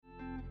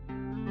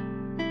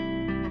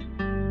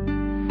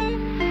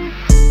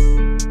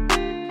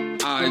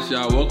Alright,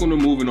 y'all, welcome to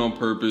Moving on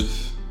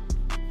Purpose.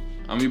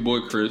 I'm your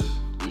boy Chris.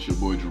 It's your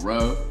boy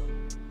Gerard.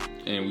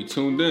 And we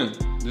tuned in.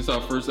 This is our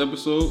first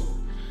episode,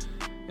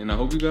 and I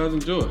hope you guys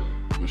enjoy.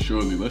 But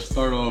surely, let's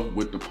start off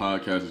what the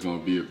podcast is going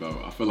to be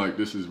about. I feel like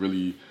this is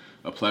really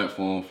a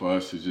platform for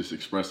us to just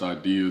express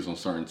ideas on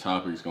certain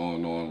topics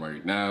going on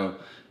right now,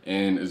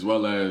 and as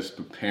well as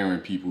preparing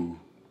people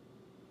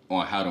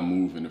on how to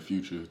move in the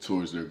future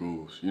towards their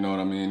goals. You know what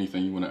I mean?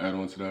 Anything you want to add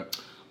on to that?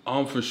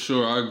 For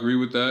sure, I agree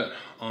with that.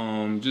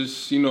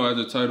 Just, as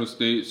the title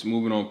states,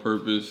 moving on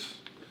purpose,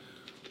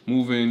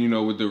 moving,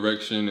 with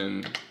direction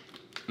and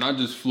not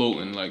just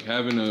floating, like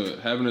having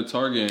a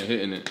target and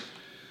hitting it.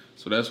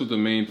 So that's what the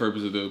main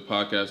purpose of the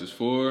podcast is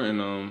for,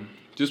 and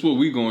just what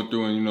we going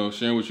through, and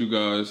sharing with you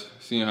guys,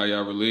 seeing how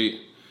y'all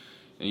relate,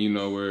 and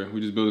where we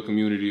just build a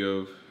community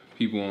of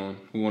people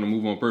who want to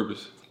move on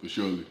purpose. For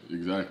surely,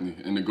 exactly.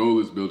 And the goal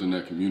is building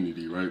that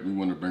community, right? We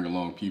want to bring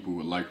along people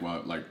with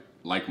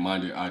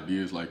like-minded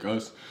ideas like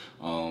us,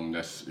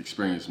 that's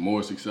experienced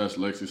more success,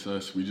 less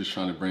success. We just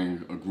trying to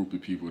bring a group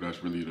of people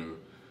that's really to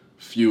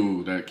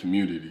fuel that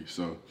community.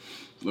 So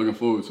looking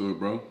forward to it,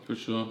 bro. For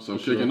sure. So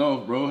kicking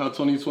off, bro, how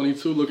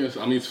 2022 looking?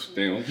 I mean,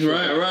 damn.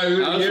 Right.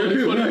 How's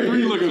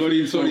 2023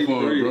 looking so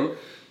far, bro?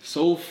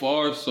 So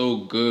far, so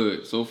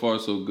good. So far,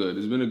 so good.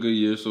 It's been a good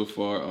year so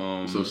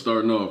far. So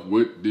starting off,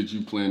 what did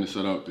you plan to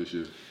set out this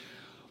year?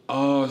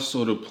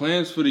 So the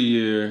plans for the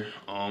year,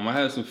 I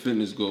had some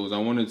fitness goals.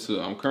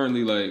 I'm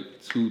currently like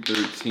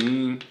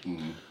 213.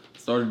 Mm-hmm.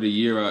 Started the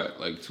year at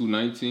like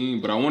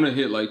 219, but I want to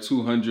hit like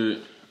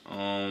 200,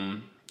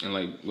 and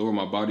like lower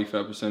my body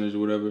fat percentage or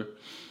whatever.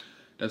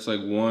 That's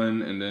like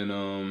one. And then,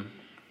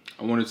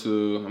 I'm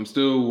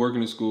still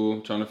working in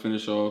school, trying to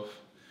finish off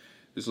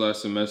this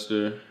last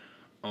semester.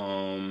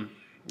 That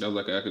was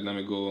like an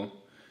academic goal.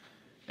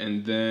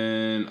 And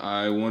then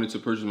I wanted to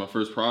purchase my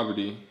first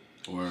property.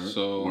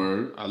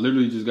 Word. I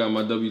literally just got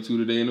my W-2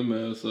 today in the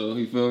mail, so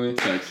you feel me?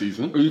 Tax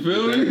season. You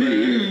feel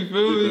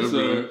me?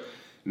 So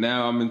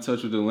now I'm in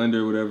touch with the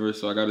lender or whatever,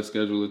 so I got to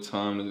schedule a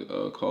time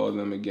to call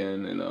them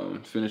again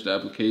and finish the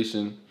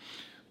application.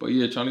 But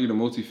yeah, trying to get a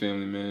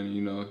multifamily,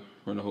 man,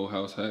 run the whole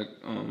house hack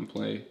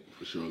play.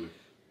 For surely.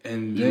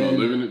 And you gonna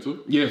live in it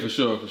too? Yeah, for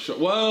sure.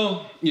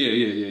 Well,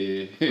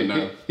 yeah. For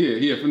now.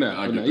 Yeah, for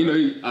now. I get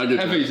that. I get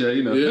that.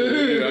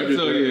 Yeah, I get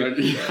so,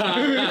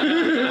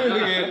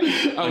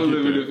 I would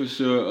live in it for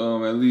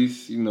sure. At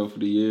least, for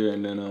the year,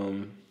 and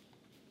then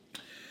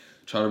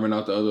try to rent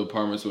out the other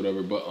apartments or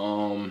whatever. But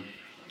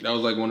that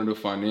was like one of the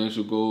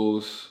financial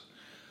goals.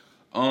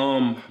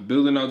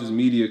 Building out this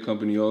media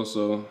company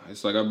also.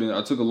 It's like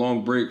I took a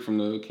long break from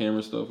the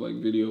camera stuff, like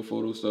video,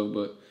 photo stuff,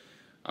 but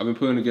I've been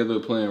putting together a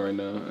plan right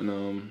now,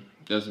 and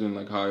that's been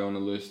like high on the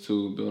list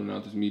too, building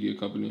out this media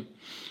company.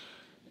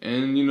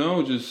 And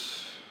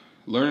just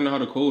learning how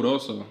to code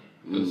also.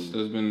 That's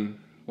been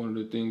one of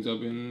the things I've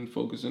been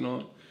focusing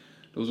on.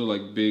 Those are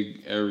like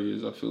big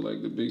areas. I feel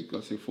like the big,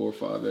 let's say 4 or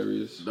 5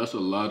 areas. That's a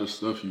lot of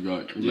stuff you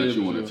got that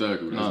you want to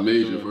tackle. That's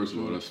major, first of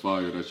all. That's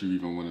fire that you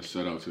even want to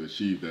set out to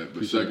achieve that.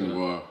 But second of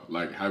all,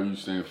 like, how are you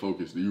staying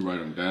focused? Do you write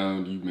them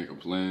down? Do you make a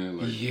plan?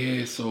 Like,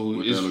 so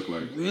what it's that look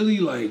like? Really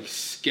like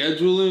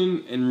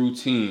scheduling and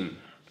routine.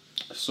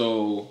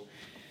 So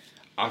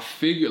I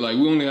figured like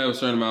we only have a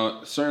certain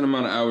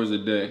amount of hours a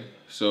day.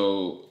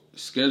 So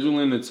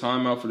scheduling the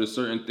time out for the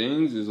certain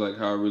things is like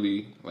how I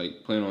really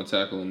like plan on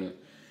tackling it.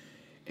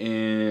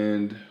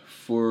 And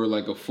for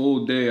like a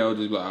full day, I'll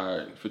just be like, all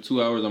right, for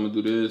 2 hours, I'm going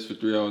to do this. For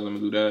 3 hours, I'm going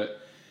to do that.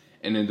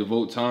 And then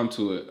devote time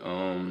to it.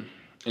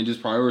 And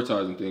just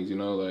prioritizing things,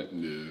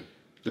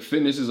 The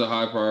fitness is a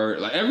high priority.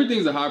 Like,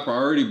 everything's a high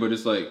priority, but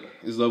it's like,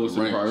 it's levels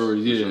of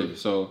priorities. Yeah. Sure.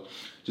 So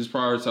just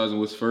prioritizing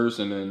what's first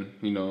and then,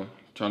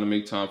 trying to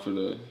make time for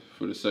the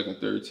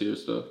second, third tier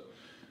stuff.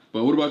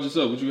 But what about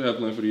yourself? What you have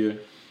planned for the year?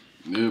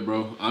 Yeah,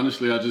 bro.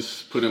 Honestly, I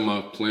just put in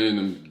my plan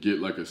to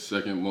get like a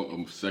second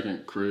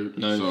crib.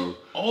 Nice. So,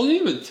 you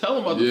didn't even tell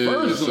him about the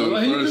first one.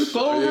 Like, I just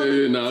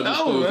closed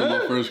on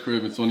my first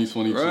crib in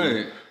 2022.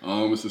 Right.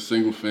 It's a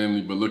single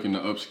family, but looking to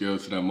upscale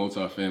to that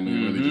multifamily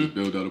and really just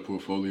build out a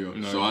portfolio.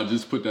 Nice. So I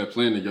just put that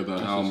plan together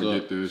how I'm gonna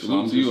get there. So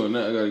I'm you on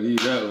that. I gotta give you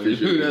that.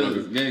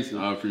 Appreciate gangster.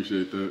 I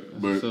appreciate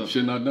that, but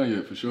shit not done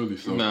yet for surely.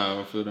 So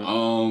I feel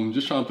that.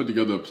 Just trying to put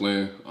together a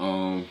plan.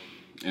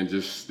 And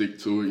just stick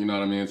to it, you know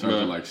what I mean? In terms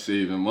of like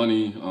saving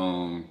money,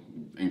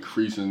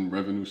 increasing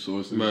revenue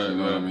sources, you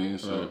know what I mean?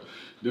 So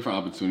different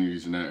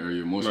opportunities in that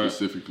area. More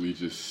specifically,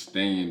 just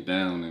staying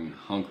down and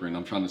hunkering.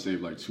 I'm trying to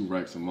save like 2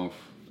 racks a month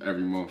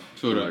every month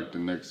for like the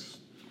next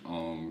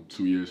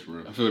 2 years for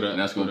real. I feel that. And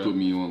that's gonna put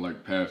me on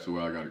like path to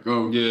where I gotta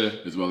go. Yeah.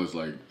 As well as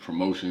like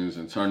promotions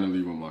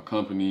internally with my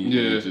company.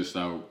 Yeah. And just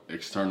out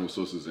external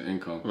sources of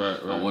income. Right.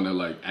 I wanna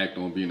like act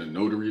on being a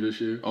notary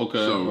this year.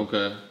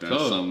 Okay.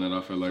 That's something that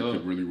I feel like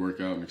could really work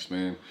out and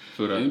expand.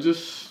 Feel that. And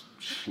just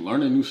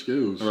learning new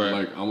skills. Right.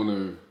 Like I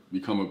wanna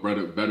become a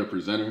better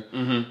presenter.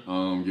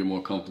 Mm-hmm. Get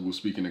more comfortable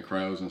speaking in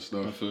crowds and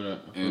stuff. I feel that.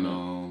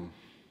 And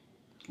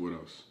what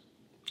else?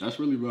 That's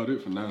really about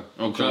it for now.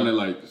 I'm trying to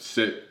like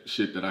set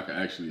shit that I can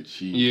actually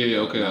achieve.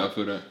 Yeah, okay, I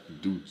feel that.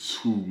 Do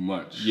too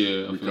much.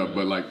 Yeah,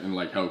 but like in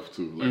like health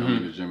too. Like I'm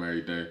in the gym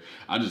every day.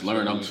 I just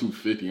learned I'm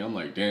 250. I'm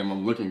like, damn,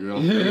 I'm looking good.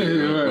 I'm feeling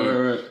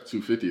good. Right.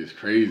 250 is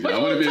crazy. I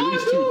want to be at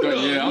least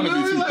 230. Yeah, I want to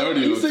be 230.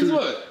 You 6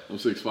 what? I'm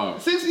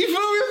 6'5". 6. You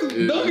feel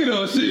me? Dunking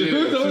on shit.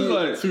 Yeah, so it's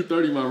like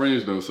 230 my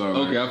range though. So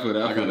okay, I feel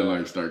that. I gotta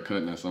like start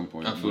cutting at some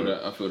point. I feel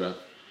that.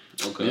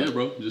 Okay. Yeah,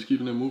 bro. Just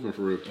keeping it moving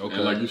for real. Okay.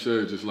 And like you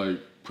said, just like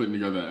putting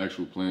together an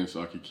actual plan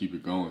so I can keep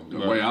it going. The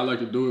way I like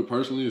to do it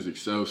personally is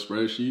Excel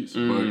spreadsheets,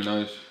 but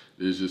nice.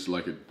 There's just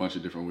like a bunch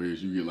of different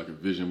ways. You get like a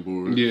vision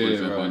board. Yeah, for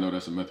example, I know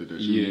that's a method that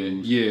you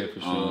use. Yeah, for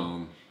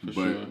sure.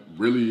 But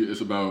really,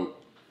 it's about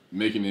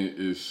making it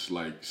is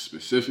like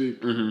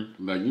specific.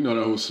 Like you know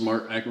that whole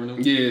SMART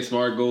acronym. Yeah,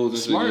 SMART goals.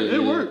 And SMART,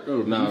 it worked.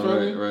 Oh, nah,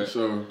 right.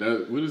 So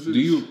that what is it? Do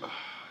you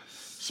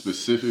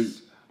specific,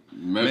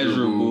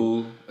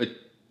 measurable,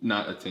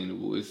 not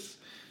attainable? It's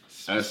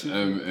SMA.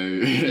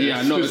 Yeah,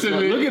 I know. Look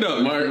it up.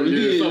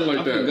 Something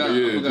like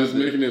that. Just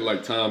making it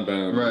like time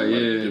bound. Right.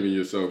 Like giving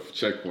yourself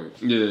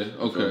checkpoints. Yeah.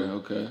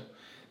 Okay.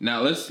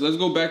 Now let's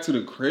go back to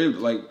the crib.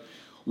 Like,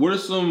 what are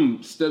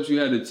some steps you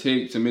had to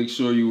take to make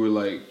sure you were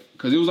like?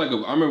 Because it was like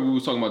I remember we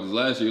was talking about this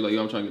last year. Like,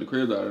 yo, I'm trying to get a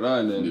crib,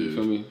 and then you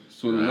feel me?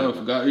 Soon enough,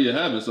 it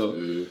happened.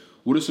 So,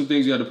 what are some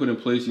things you had to put in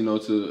place,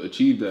 to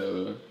achieve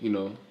that?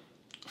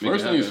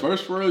 First thing is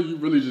first, for real, you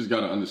really just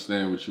gotta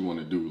understand what you want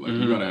to do. Like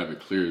you gotta have a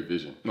clear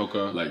vision. Okay.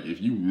 Like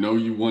if you know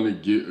you want to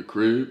get a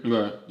crib,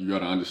 right, you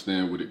gotta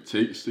understand what it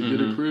takes to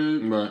get a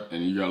crib, right,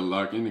 and you gotta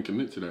lock in and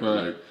commit to that.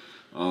 Right.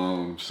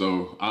 Like,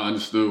 so I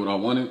understood what I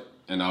wanted,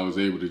 and I was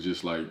able to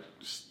just like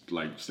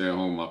stay at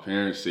home with my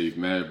parents, save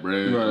mad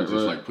bread, and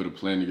just like put a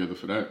plan together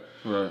for that.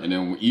 Right. And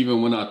then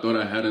even when I thought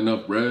I had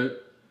enough bread,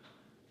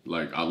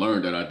 like I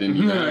learned that I didn't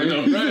even have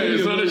enough bread.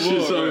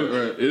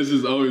 So it's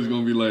just always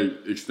gonna be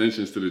like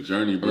extensions to the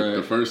journey. But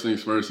the first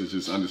things first is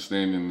just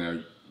understanding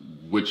that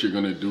what you're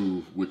gonna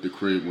do with the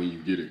crib when you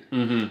get it.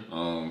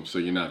 So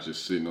you're not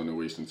just sitting on there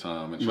wasting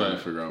time and trying to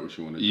figure out what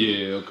you want to do.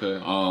 Yeah, okay.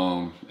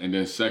 And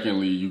then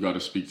secondly, you got to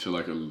speak to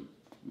like a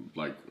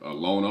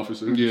loan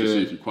officer to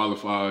see if you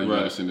qualify. You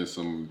got to send in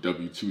some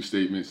W-2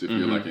 statements if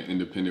you're like an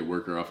independent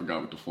worker. I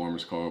forgot what the form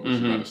is called, but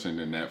you got to send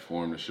in that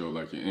form to show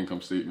like your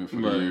income statement for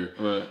the year.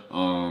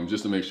 Right.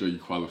 Just to make sure you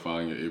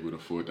qualify and you're able to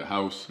afford the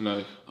house.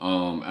 Nice.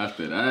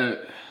 After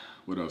that,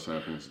 what else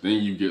happens?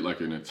 Then you get like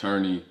an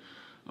attorney.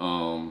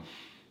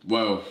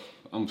 Well,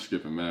 I'm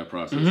skipping mad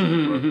process.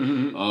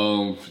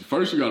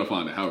 First you gotta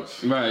find a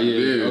house. Right,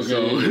 yeah. Okay.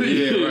 So,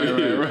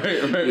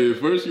 right. Yeah,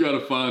 first you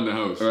gotta find the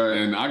house. Right.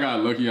 And I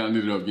got lucky, I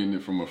ended up getting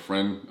it from a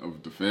friend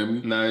of the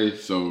family.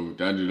 Nice. So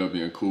that ended up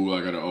being cool.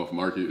 I got it off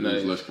market. Nice. It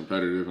was less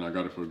competitive and I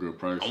got it for a good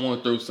price. I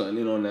wanna throw something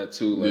in on that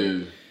too.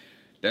 Like,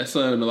 that's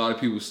something a lot of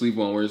people sleep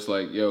on where it's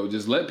like, yo,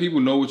 just let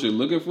people know what you're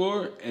looking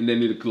for and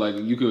then you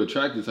could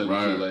attract the type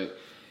of shit.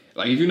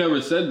 Like if you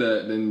never said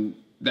that, then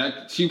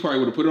that she probably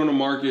would have put it on the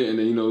market and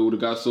then it would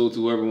have got sold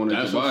to whoever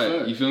wanted to buy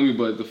it. You feel me?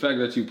 But the fact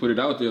that you put it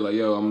out there like,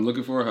 yo, I'm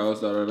looking for a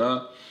house,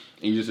 and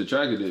you just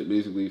attracted it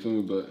basically. You feel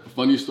me? But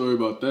funny story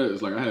about that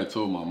is like I had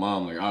told my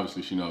mom, like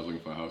obviously she knew I was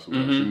looking for a house, she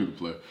knew the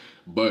play.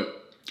 But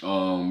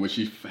when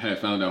she had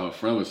found out her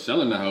friend was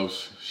selling the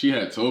house, she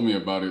had told me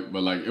about it.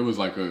 But like it was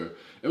like a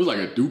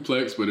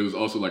duplex, but it was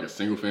also like a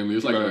single family.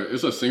 It's like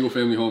it's a single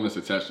family home that's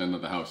attached to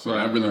another house. So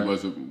that really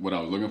wasn't what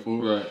I was looking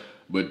for. Right.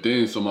 But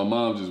then, so my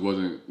mom just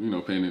wasn't,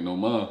 paying it no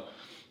mind.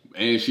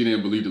 And she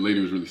didn't believe the lady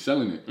was really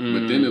selling it.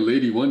 But then the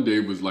lady one day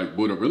was like,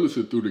 bought a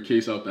realtor threw the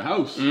case out the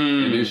house.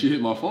 And then she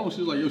hit my phone.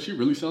 She was like, yo, she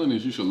really selling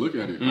this. You should look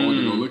at it. I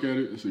wanted to go look at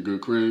it. It's a good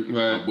crib.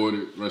 Right. I bought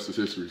it. Rest is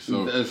history.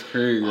 So that's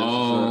crazy.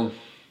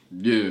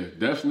 Yeah,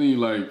 definitely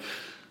like,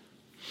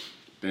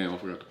 damn, I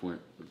forgot the point.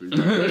 You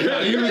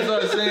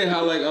started saying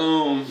how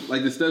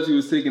like the steps you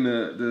was taking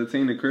to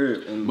attain the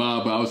crib.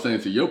 But I was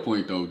saying to your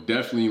point though,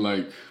 definitely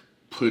like,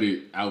 put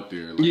it out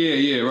there. Like,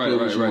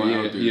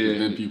 right.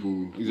 Then people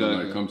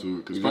will come to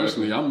it. Because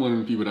personally, I'm one of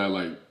the people that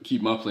like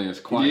keep my plans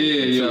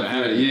quiet.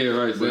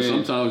 Right. But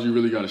sometimes you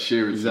really got to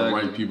share it to the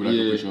right people that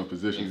can put you in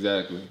position.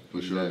 Exactly.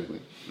 For sure.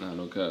 Nah,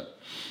 no cap.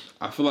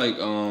 I feel like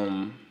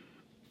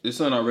it's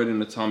something I read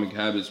in Atomic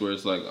Habits where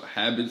it's like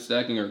habit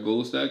stacking or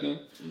goal stacking.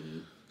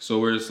 So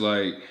where it's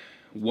like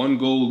one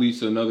goal leads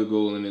to another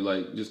goal and it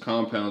like just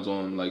compounds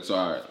on like, so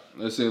all right,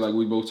 let's say like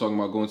we both talking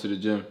about going to the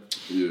gym.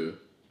 Yeah.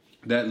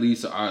 That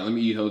leads to, all right, let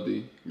me eat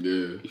healthy. Yeah.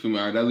 You feel me?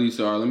 All right, that leads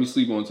to, all right, let me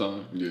sleep on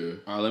time. Yeah.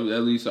 All right,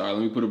 that leads to, all right,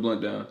 let me put a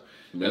blunt down.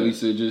 Yeah. That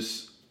leads to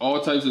just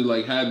all types of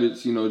like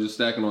habits, just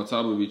stacking on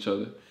top of each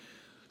other.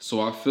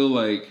 So I feel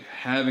like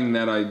having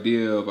that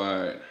idea of,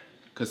 all right,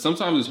 because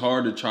sometimes it's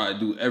hard to try to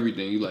do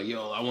everything. You're like,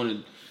 yo, I want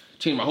to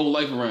change my whole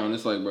life around.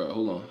 It's like, bro,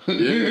 hold on.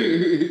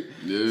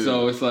 Yeah.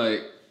 So it's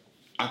like,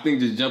 I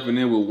think just jumping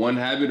in with one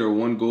habit or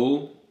one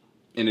goal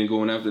and then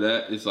going after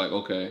that, it's like,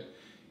 okay,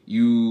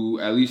 you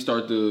at least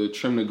start to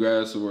trim the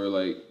grass where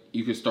like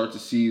you can start to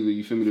see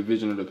the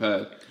vision of the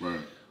path. Right.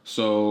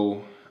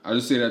 So I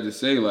just say that to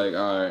say like,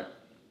 all right,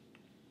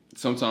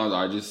 sometimes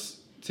I just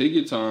take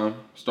your time,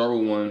 start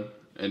with one,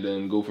 and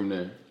then go from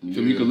there. So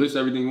you can list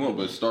everything you want,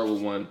 but start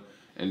with one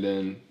and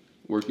then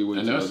work your way.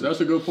 And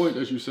that's a good point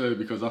that you said,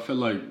 because I feel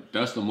like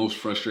that's the most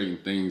frustrating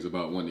things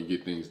about wanting to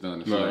get things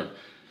done. It's like,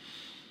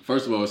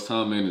 first of all, it's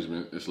time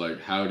management. It's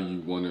like, how do you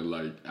want to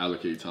like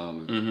allocate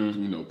time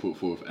to, put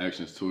forth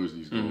actions towards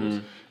these goals?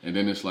 And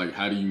then it's like,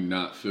 how do you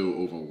not feel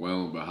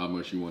overwhelmed by how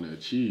much you want to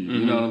achieve?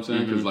 You know what I'm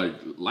saying? Because like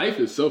life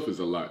itself is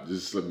a lot.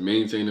 Just like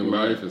maintaining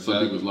life, and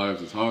some people's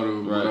lives is harder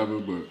or whatever,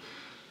 but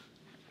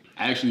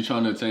actually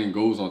trying to attain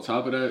goals on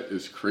top of that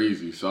is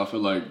crazy. So I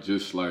feel like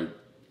just like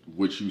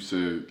what you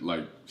said,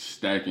 like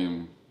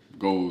stacking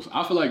goals.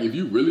 I feel like if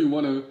you really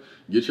want to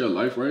get your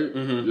life right,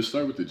 just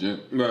start with the gym.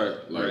 Right.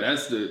 Like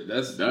that's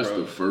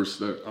the first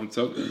step. I'm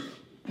telling you,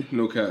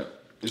 no cap.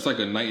 It's like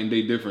a night and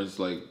day difference.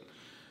 Like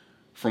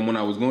from when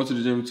I was going to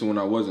the gym to when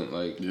I wasn't.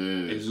 Like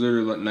it's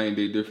literally like night and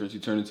day difference. You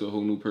turn into a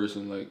whole new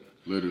person. Like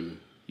literally,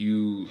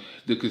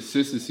 the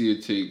consistency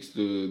it takes,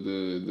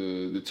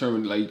 the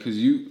determined, like, because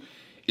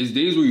it's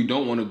days where you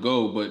don't want to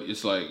go, but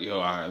it's like, yo,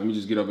 all right, let me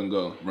just get up and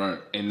go. Right.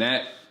 And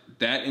that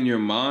in your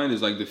mind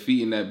is like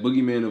defeating that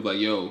boogeyman of like,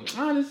 yo,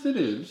 this it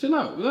is. Chill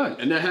out,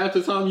 relax. And then half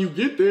the time you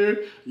get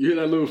there, you hear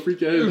that little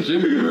freak ass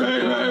gym.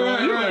 right.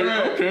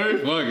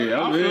 Okay. Fuck it.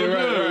 I'm here,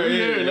 right.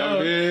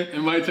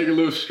 It might take a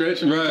little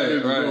stretch and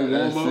right.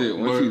 That's it.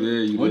 Once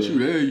you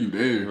there, you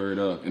there. Word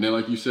up. And then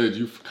like you said,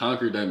 you've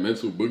conquered that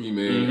mental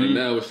boogeyman, and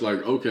now it's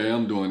like, okay,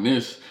 I'm doing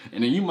this.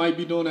 And then you might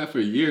be doing that for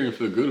a year and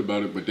feel good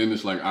about it, but then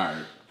it's like, all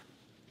right,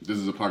 this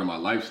is a part of my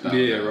lifestyle.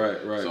 Yeah, now.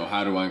 right. So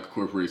how do I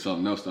incorporate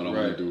something else that I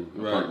want to do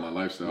a part of my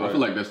lifestyle? Right. I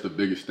feel like that's the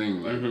biggest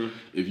thing. Like,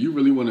 if you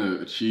really want to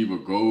achieve a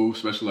goal,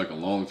 especially like a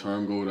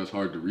long-term goal that's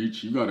hard to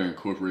reach, you got to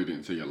incorporate it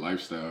into your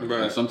lifestyle.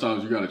 Right. And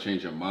sometimes you got to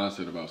change your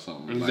mindset about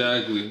something.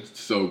 Exactly. Like,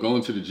 so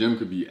going to the gym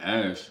could be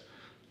ass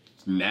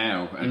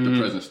now at the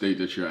present state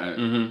that you're at,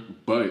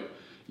 but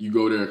you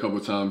go there a couple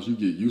of times, you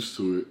get used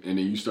to it, and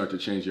then you start to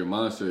change your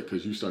mindset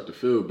because you start to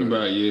feel better.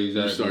 Right, yeah,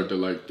 exactly. You start to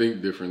like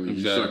think differently.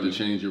 Exactly. You start to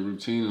change your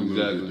routine a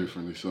little bit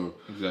differently. So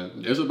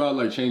it's about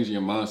like changing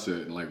your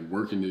mindset and like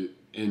working it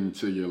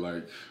into your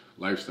like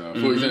lifestyle.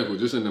 For example,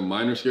 just in the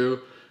minor scale,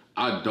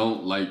 I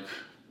don't like.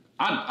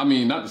 I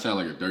mean, not to sound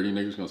like a dirty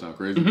nigga, it's gonna sound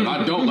crazy, but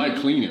I don't like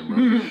cleaning, bro.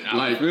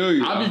 Like,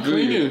 I be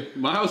cleaning.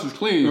 My house is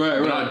clean,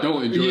 but I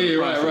don't enjoy the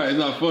process. Right. It's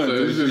not fun. So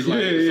it's just like,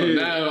 so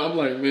now I'm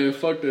like, man,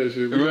 fuck that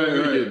shit.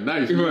 We're gonna get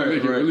nice. We're gonna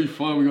make it really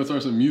fun. We're gonna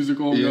turn some music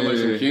on. We're gonna light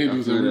some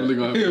candles, and we're really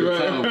gonna have a good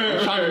time.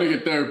 I'm trying to make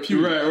it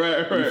therapeutic. Right.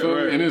 You feel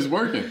me? And it's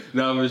working.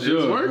 No, for sure.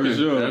 It's working. For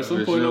sure. At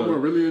some point, I'm gonna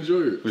really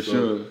enjoy it. For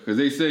sure. Because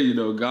they say,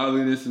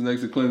 godliness is next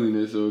to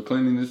cleanliness, or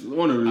cleanliness is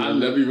one of them. I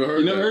never even heard that.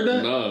 You never heard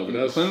that? No, but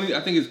that's... I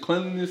think it's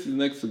cleanliness is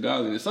next to godliness.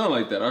 Something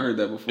like that. I heard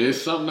that before.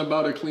 It's something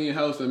about a clean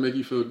house that make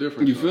you feel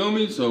different. You feel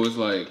me? So it's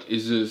like,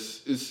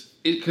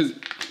 because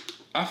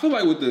I feel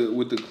like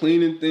with the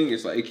cleaning thing,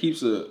 it's like it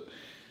keeps a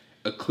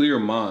clear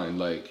mind.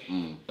 Like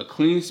a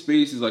clean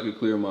space is like a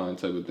clear mind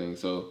type of thing.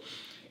 So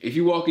if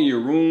you walk in your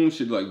room,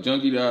 shit like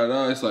junky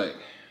it's like,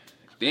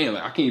 damn,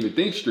 like I can't even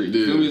think straight.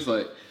 You feel me? It's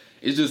like,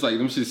 it's just like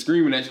them shit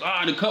screaming at you.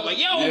 The cup, like,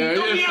 yo,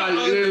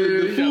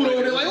 the food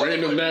over there, like,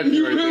 random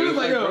napkin right there.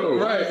 Like, yo,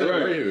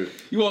 right.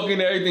 You walk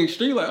into everything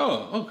straight, like,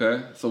 oh,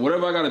 okay. So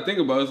whatever I gotta think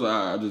about, it's like,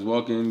 all right, I just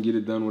walk in, get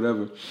it done,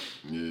 whatever.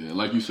 Yeah, and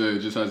like you said, it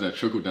just has that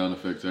trickle down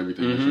effect to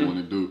everything that you want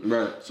to do.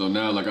 Right. So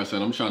now, like I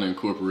said, I'm trying to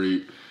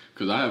incorporate,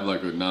 because I have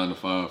like a 9 to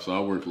 5, so I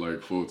work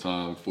like full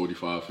time,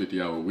 45,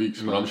 50 hour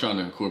weeks. But I'm trying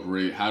to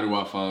incorporate, how do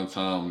I find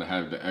time to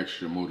have the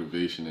extra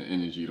motivation and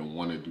energy to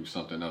want to do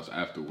something else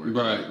afterwards?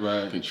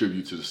 Right.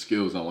 Contribute to the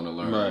skills I want to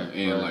learn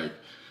and like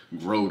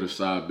grow the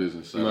side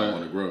business that I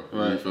want to grow.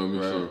 You feel me?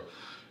 So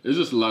it's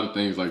just a lot of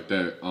things like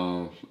that.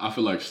 I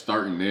feel like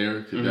starting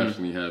there could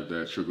definitely have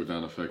that trickle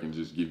down effect and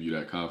just give you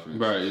that confidence.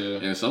 Right, yeah.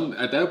 And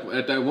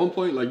at that one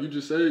point, like you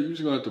just said, you're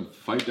just gonna have to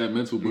fight that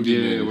mental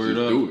boogeyman and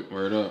just do it.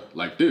 Word up.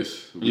 Like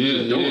this.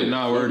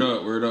 Word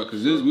up.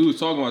 Because we was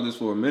talking about this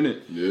for a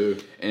minute. Yeah.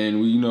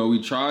 And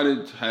we tried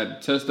it,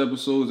 had test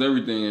episodes,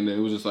 everything, and it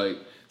was just like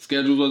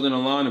schedules wasn't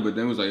aligning, but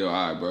then it was like, yo,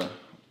 all right, bro.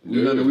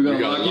 We're gonna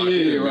lock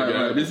in.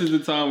 Right. This is the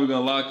time we're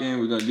gonna lock in,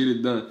 we're gonna get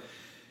it done.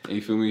 And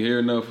you feel me?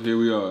 Here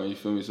we are. You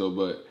feel me?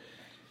 So,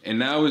 and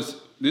now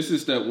this is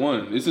step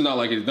 1. This is not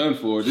like it's done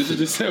for. This is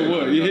just step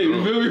 1.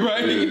 You feel me?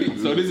 Right? Yeah,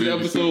 so this is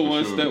episode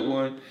 1, step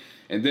 1.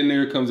 And then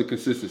there comes a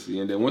consistency.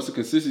 And then once the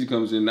consistency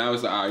comes in, now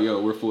it's like, all right,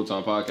 yo, we're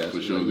full-time podcasters.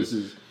 For sure. Like,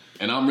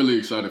 and I'm really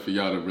excited for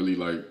y'all to really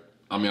like,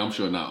 I mean, I'm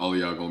sure not all of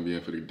y'all gonna be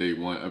in for the day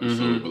 1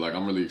 episode, but like,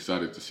 I'm really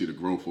excited to see the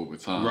growth over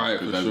time. Right,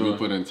 because as we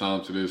put in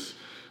time to this,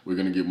 we're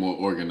going to get more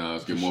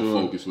organized, get more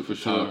focused with the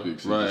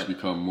topics, and just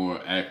become more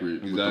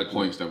accurate with the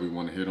points that we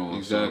want to hit on.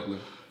 Exactly.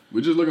 So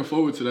we're just looking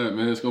forward to that,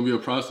 man. It's going to be a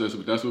process,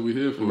 but that's what we're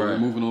here for. We're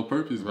moving on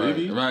purpose,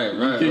 baby. Right.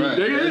 That's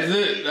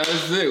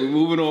it. We're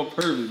moving on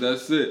purpose.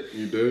 That's it.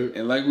 You did.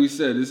 And like we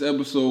said, this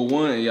episode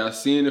 1, and y'all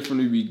seeing it from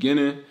the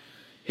beginning.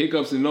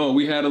 Hiccups and all.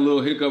 We had a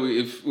little hiccup.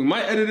 If we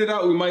might edit it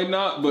out, we might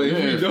not. But if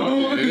we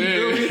don't,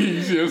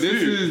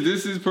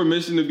 this is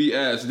permission to be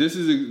asked. This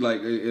is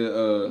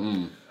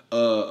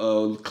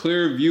a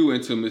clear view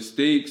into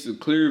mistakes, a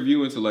clear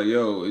view into like,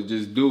 yo,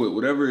 just do it,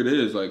 whatever it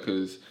is, like,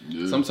 cause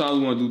sometimes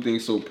we want to do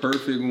things so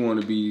perfect, we want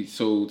to be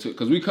so,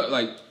 cause we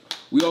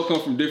all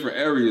come from different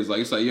areas. Like,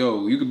 it's like,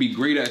 yo, you could be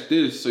great at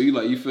this, so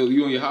you feel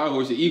you on your high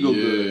horse, your ego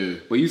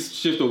good, but you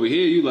shift over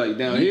here, you like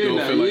down here,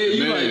 now,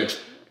 you like.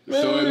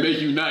 Man, so it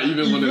make you not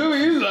even want to.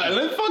 He's like,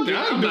 let's fuck it.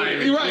 I'm not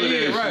even right.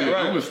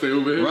 I'm gonna stay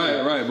over here.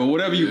 Right. But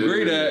whatever you're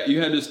great at,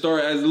 you had to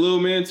start as a little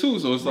man too.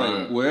 So it's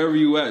like wherever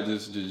you at,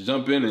 just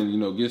jump in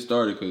and get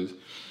started. Because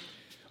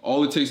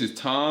all it takes is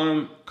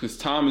time. Because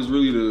time is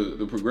really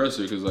the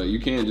progressor. Because like you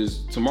can't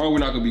just tomorrow we're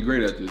not gonna be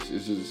great at this.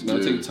 It's just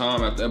gonna take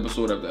time after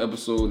episode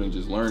and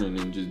just learning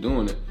and just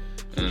doing it.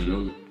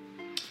 And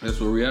that's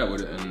where we at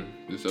with it. And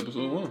this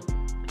episode 1.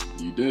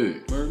 You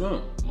did. Word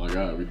up. Oh my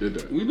God, we did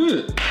that. We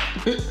did.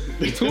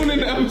 Tune in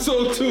to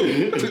episode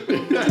 2.